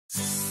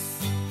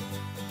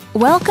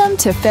Welcome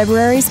to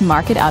February's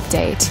Market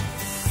Update.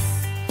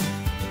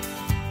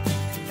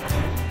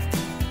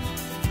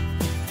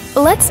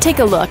 Let's take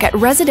a look at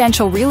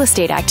residential real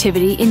estate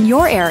activity in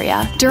your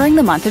area during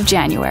the month of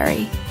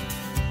January.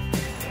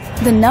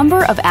 The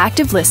number of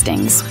active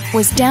listings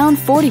was down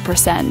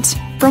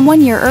 40% from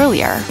 1 year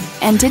earlier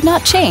and did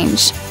not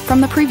change from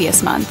the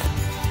previous month.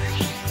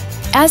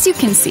 As you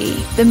can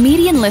see, the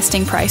median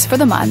listing price for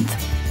the month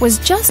was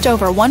just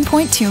over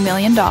 $1.2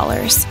 million.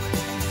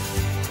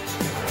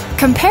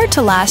 Compared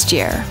to last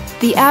year,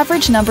 the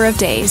average number of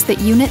days that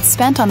units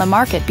spent on the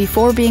market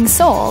before being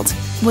sold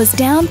was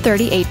down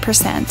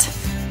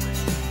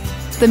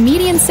 38%. The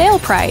median sale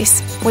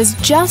price was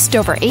just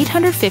over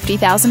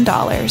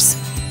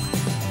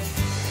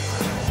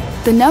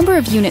 $850,000. The number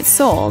of units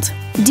sold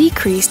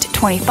decreased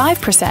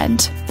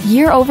 25%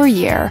 year over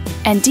year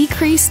and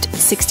decreased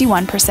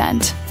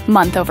 61%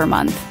 month over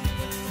month.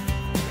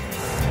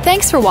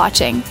 Thanks for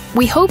watching.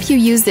 We hope you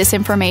use this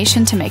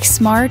information to make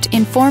smart,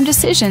 informed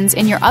decisions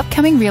in your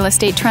upcoming real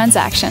estate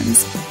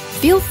transactions.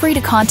 Feel free to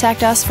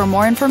contact us for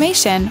more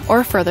information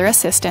or further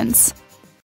assistance.